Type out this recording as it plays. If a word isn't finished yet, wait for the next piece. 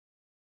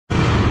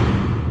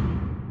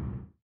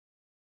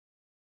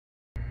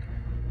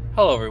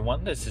Hello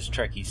everyone, this is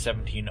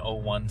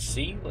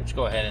Trekkie1701C. Let's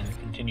go ahead and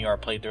continue our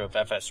playthrough of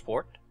FS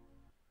Sport.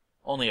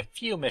 Only a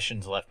few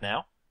missions left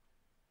now.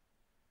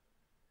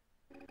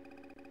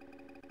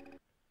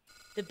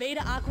 The Beta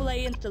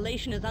Aquilae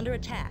installation is under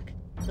attack.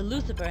 The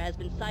Lucifer has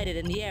been sighted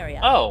in the area.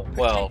 Oh,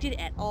 well. Protected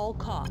at all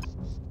costs.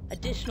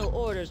 Additional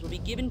orders will be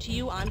given to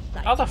you on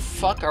site. How the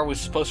fuck are we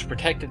supposed to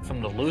protect it from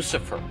the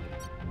Lucifer?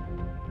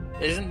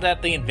 Isn't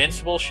that the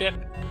Invincible ship?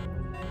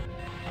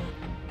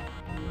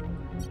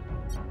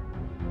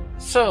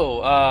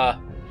 So,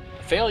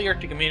 failure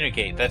to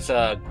communicate. That's,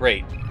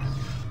 great.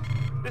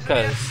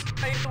 Because...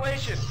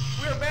 Isolation.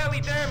 We are badly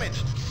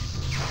damaged.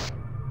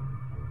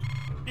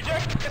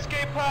 Eject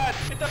escape pod.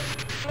 It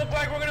doesn't look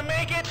like we're gonna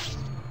make it.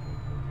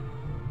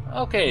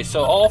 Okay,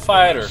 so all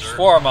fighters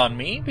form on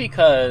me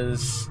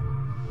because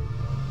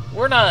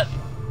we're not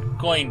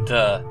going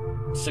to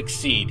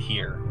succeed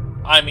here.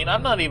 I mean,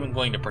 I'm not even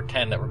going to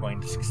pretend that we're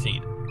going to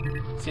succeed.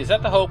 See, is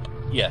that the hope?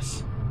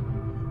 Yes.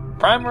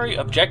 Primary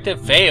objective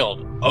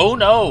failed. Oh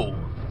no!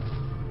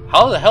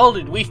 How the hell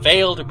did we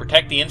fail to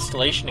protect the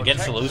installation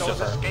against the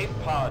Lucifer? Escape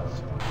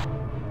pods.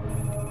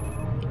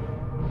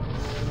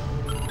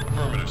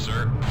 Affirmative,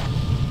 sir.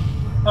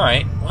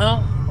 Alright,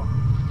 well...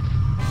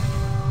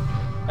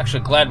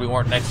 Actually glad we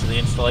weren't next to the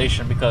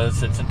installation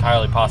because it's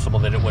entirely possible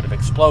that it would have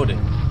exploded.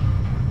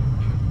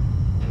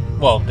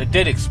 Well, it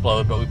did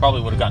explode, but we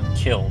probably would have gotten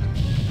killed.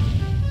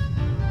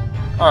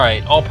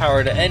 Alright, all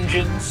power to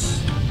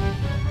engines.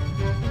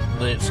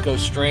 Let's go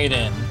straight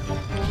in.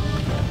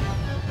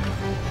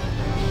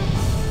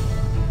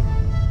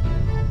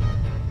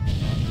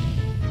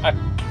 I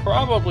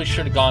probably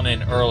should have gone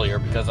in earlier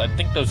because I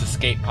think those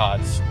escape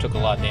pods took a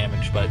lot of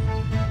damage, but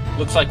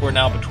looks like we're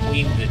now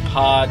between the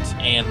pods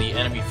and the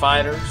enemy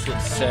fighters.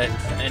 Let's set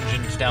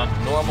engines down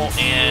to normal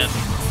and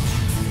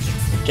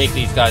take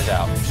these guys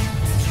out.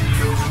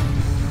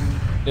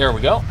 There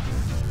we go.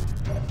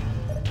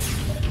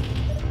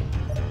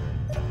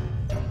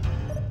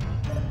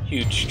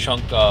 Huge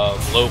chunk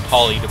of low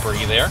poly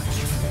debris there.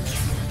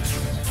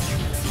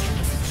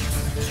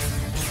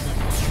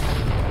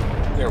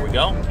 There we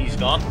go. He's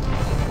gone.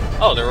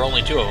 Oh, there were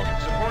only two of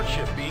them. Support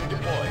ship being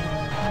deployed.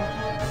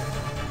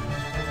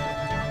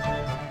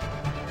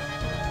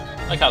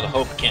 I like how the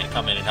Hope can't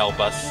come in and help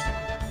us.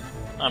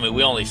 I mean,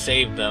 we only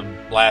saved them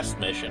last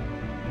mission.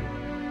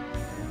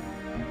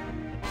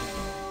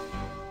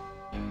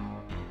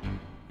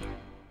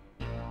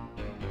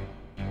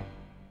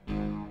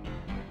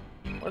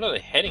 What are they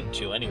heading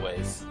to,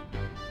 anyways?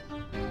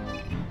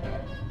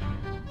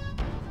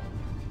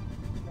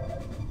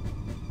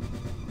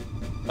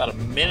 About a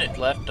minute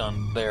left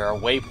on their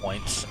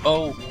waypoints.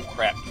 Oh,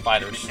 crap,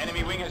 fighters.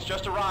 Enemy wing has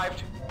just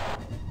arrived.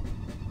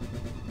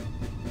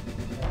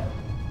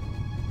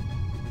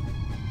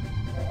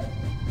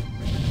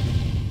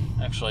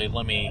 Actually,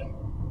 let me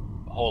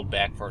hold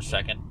back for a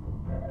second,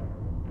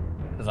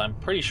 because I'm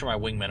pretty sure my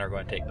wingmen are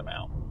going to take them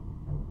out.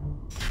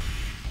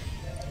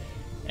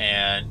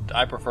 And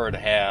I prefer to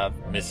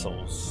have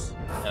missiles,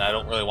 and I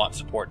don't really want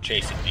support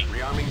chasing me.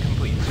 Rearming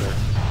complete, sir.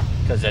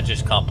 Because that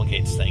just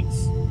complicates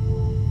things.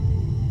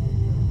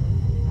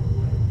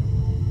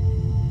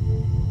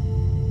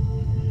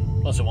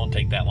 Plus, it won't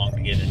take that long to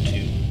get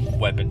into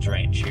weapons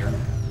range here.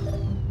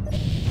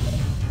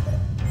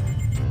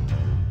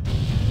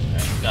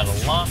 Alright, got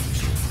a lot.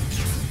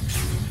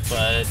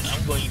 But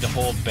I'm going to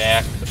hold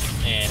back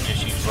and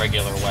just use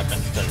regular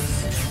weapons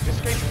because...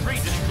 Escape 3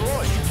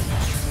 destroyed.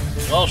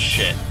 Well,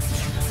 shit.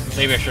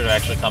 Maybe I should have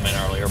actually come in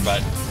earlier,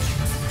 but...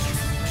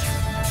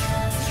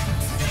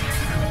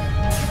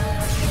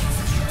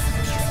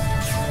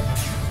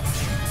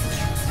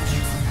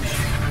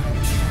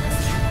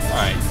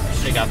 Alright,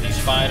 let's take out these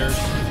fighters.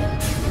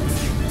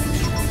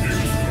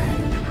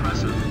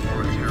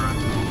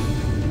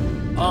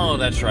 Oh,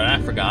 that's right,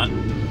 I forgot.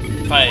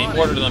 If I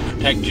order them to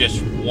protect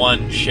just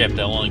one ship,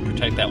 they'll only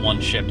protect that one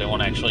ship. They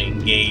won't actually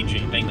engage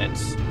anything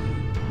that's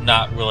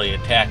not really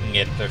attacking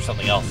it if there's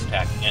something else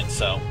attacking it,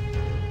 so...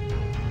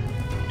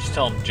 Just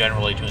tell them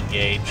generally to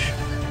engage.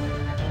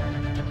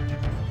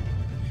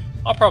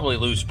 I'll probably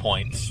lose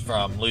points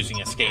from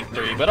losing Escape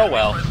 3, but oh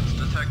well.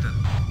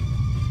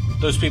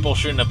 Those people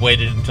shouldn't have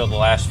waited until the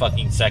last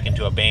fucking second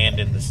to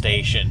abandon the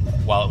station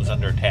while it was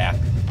under attack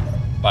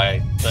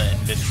by the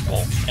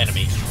invincible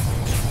enemy.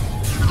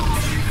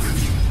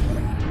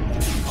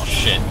 Oh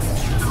shit.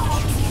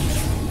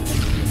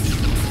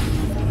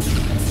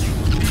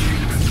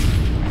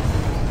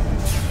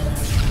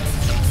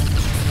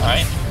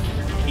 Alright,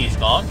 he's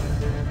gone.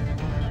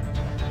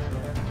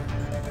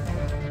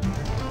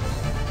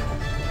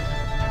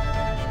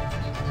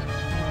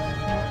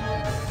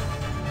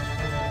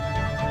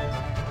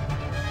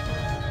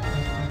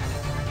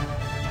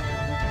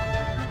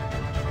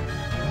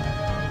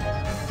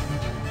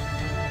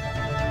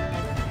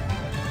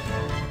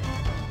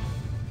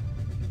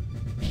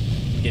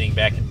 Getting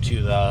back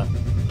into the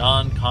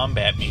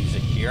non-combat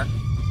music here.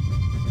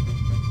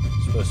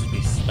 Supposed to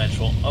be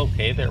suspension.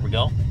 Okay, there we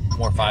go.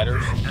 More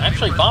fighters.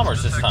 Actually,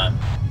 bombers this time.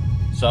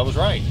 So I was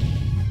right.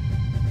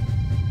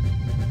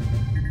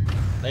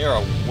 They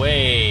are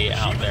way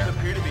out there. Achievements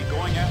appear to be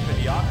going after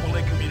the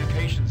Aquilae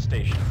communications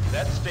station.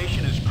 That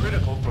station is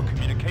critical for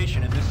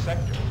communication in this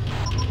sector.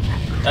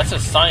 That's a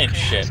science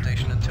ship.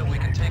 Station until we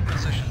can take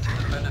position to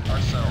defend it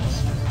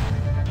ourselves.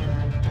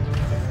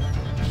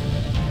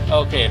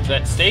 Okay, if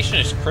that station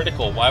is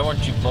critical, why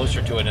weren't you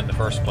closer to it in the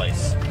first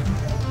place?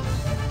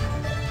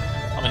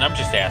 I mean, I'm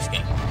just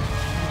asking.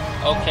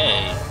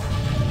 Okay.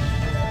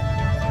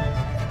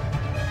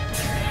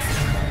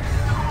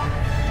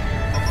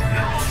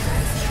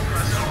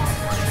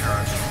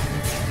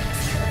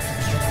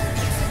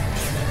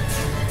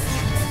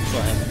 Go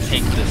ahead and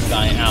take this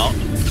guy out.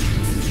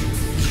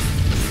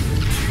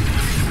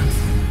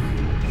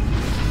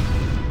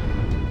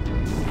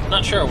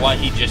 Not sure why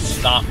he just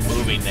stopped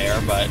moving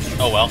there, but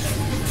oh well.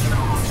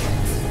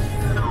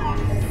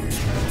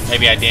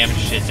 Maybe I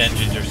damaged his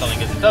engines or something,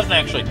 because it doesn't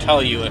actually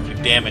tell you if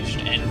you've damaged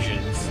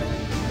engines,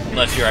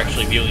 unless you're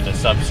actually viewing the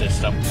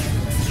subsystem.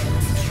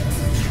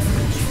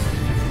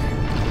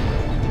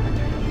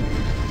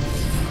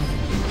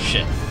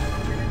 Shit.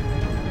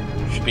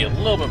 Should be a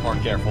little bit more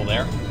careful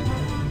there.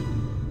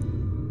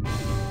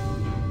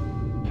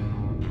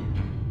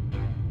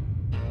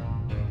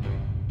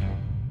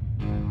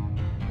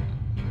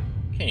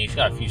 He's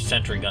got a few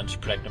sentry guns to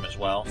protect him as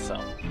well, so...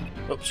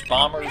 Oops,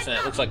 bombers, and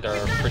it looks like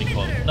they're pretty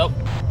close. Nope,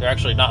 they're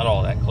actually not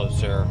all that close.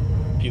 They're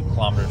a few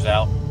kilometers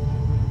out.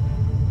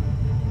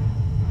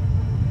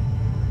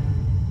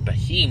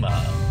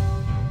 Behemoth.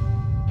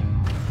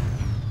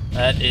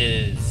 That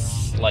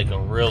is like a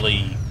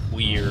really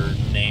weird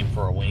name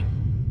for a wing.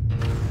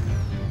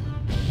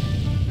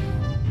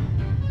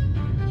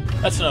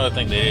 That's another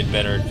thing they did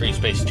better in Free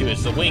Space 2,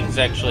 is the wings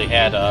actually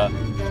had a...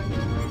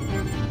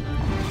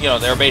 You know,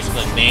 they're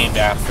basically named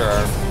after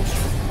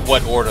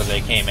what order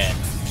they came in.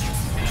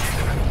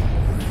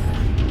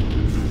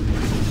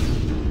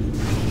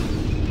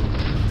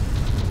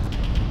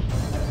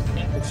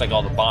 It looks like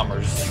all the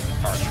bombers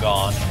are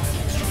gone.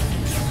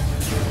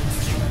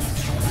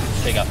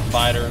 Let's take out the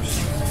fighters.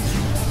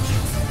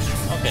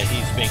 Okay,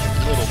 he's being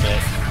a little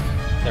bit...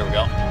 There we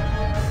go.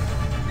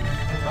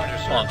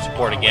 On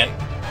support again.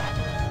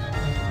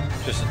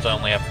 Just since I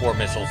only have 4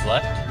 missiles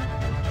left.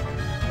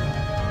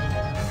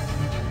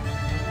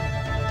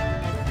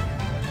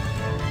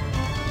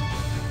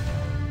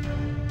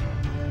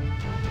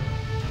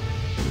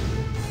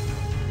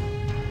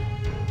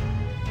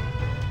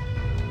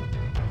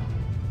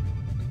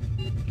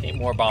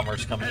 More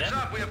bombers coming in. Heads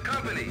up, we have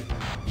company.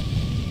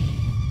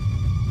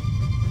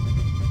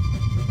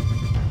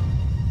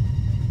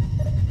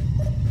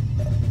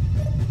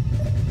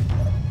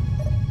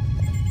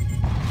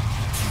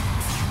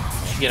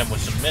 Get him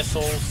with some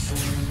missiles.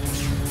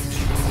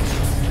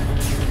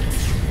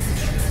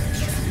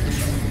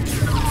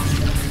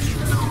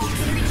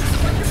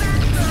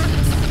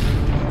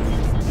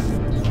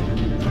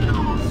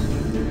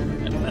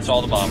 And that's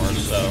all the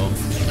bombers, so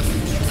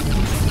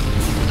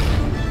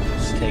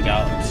let's take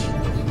out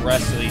the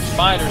rest of these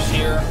fighters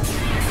here.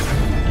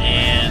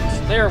 And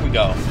there we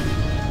go.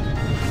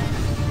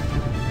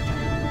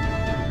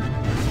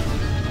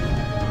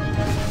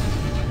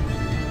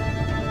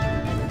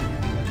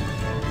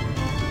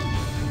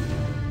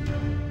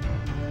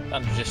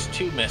 Down to just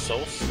 2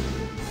 missiles.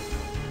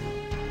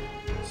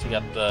 So you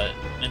got the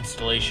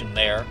installation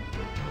there.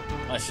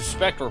 I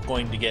suspect we're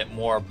going to get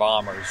more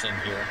bombers in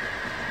here.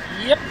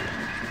 Yep.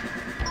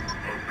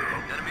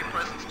 Enemy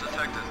presence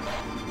detected.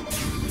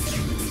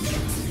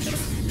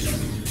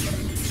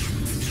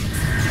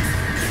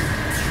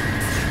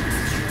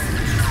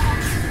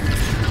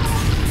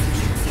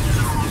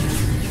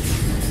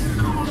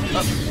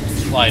 Oh,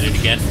 slided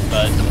again,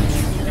 but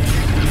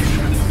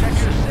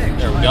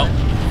there we go.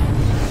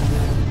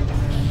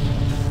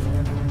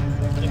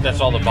 I think that's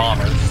all the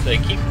bombers. They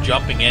keep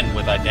jumping in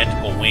with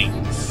identical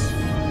wings.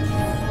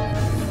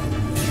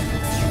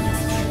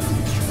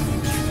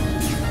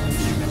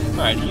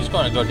 Alright, he's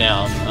going to go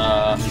down.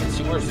 Let's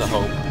see, where's the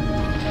Hope?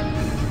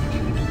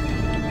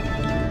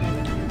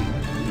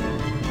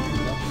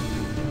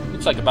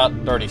 Looks like about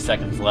 30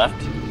 seconds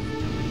left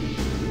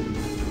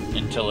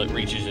until it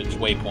reaches its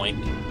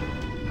waypoint.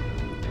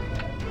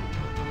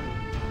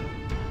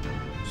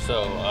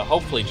 So,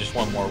 hopefully just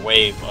one more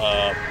wave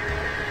of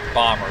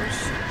bombers.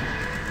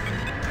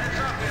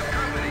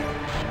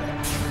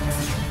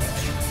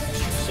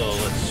 So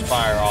let's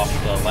fire off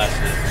the last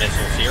of the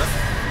missiles here.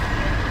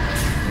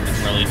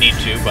 Didn't really need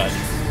to, but...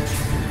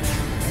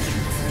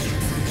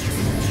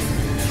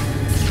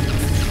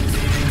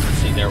 Let's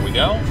see, there we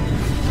go.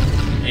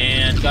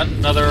 And got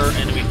another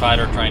enemy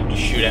fighter trying to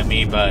shoot at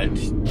me, but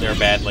they're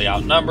badly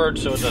outnumbered,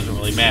 so it doesn't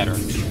really matter.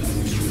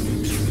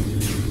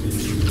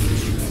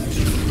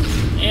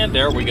 And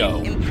there we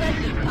go.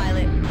 Impressive,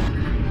 pilot.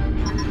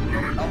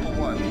 Alpha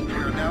 1, we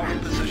are now in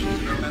position to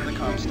defend the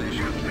comm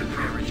station.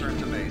 Return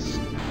to base.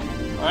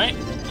 Alright,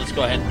 let's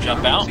go ahead and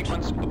jump out.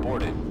 Sequence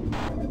aborted.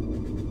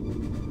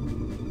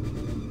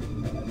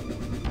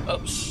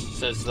 Oops,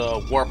 says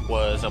the warp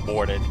was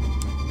aborted.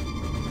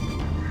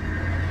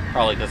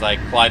 Probably because I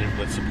collided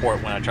with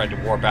support when I tried to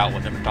warp out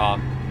with him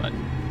top, but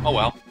oh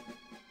well.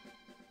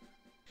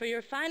 For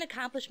your fine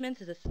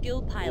accomplishments as a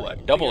skilled pilot, Ooh, a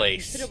and double for your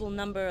ace. considerable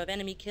number of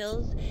enemy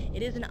kills,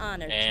 it is an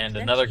honor And to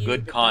present another to you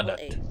good the double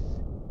conduct. ace.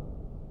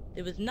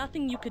 There was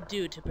nothing you could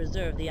do to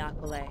preserve the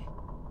Aquilae.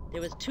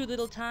 There was too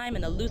little time,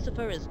 and the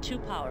Lucifer is too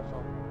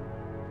powerful.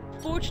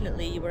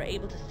 Fortunately, you were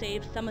able to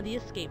save some of the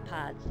escape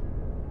pods.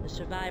 The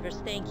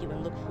survivors thank you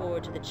and look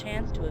forward to the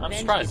chance to avenge I'm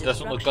surprised the it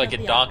doesn't look destruction like of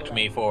it the docked Aquilae.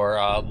 me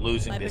for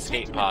losing By the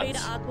escape protecting the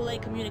pods. Beta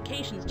Aquilae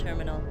communications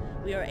terminal,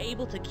 we are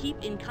able to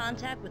keep in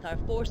contact with our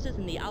forces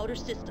in the outer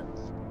systems.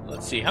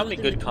 Let's see, how many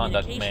Losing good the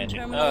conduct communication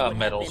terminal would have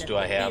medals been do a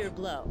I have? severe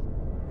blow.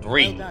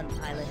 3. Well done,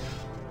 pilot.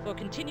 For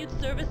continued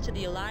service to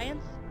the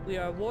Alliance, we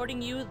are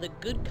awarding you the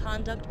Good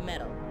Conduct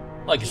Medal.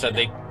 Like I Keep said, it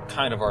they up.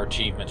 kind of are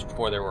achievements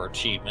before there were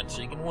achievements,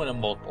 so you can win them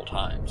multiple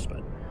times.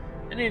 But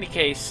in any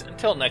case,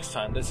 until next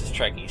time, this is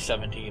Trekkie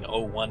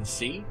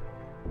 1701C.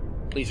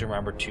 Please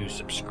remember to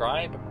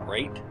subscribe,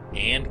 rate,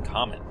 and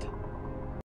comment.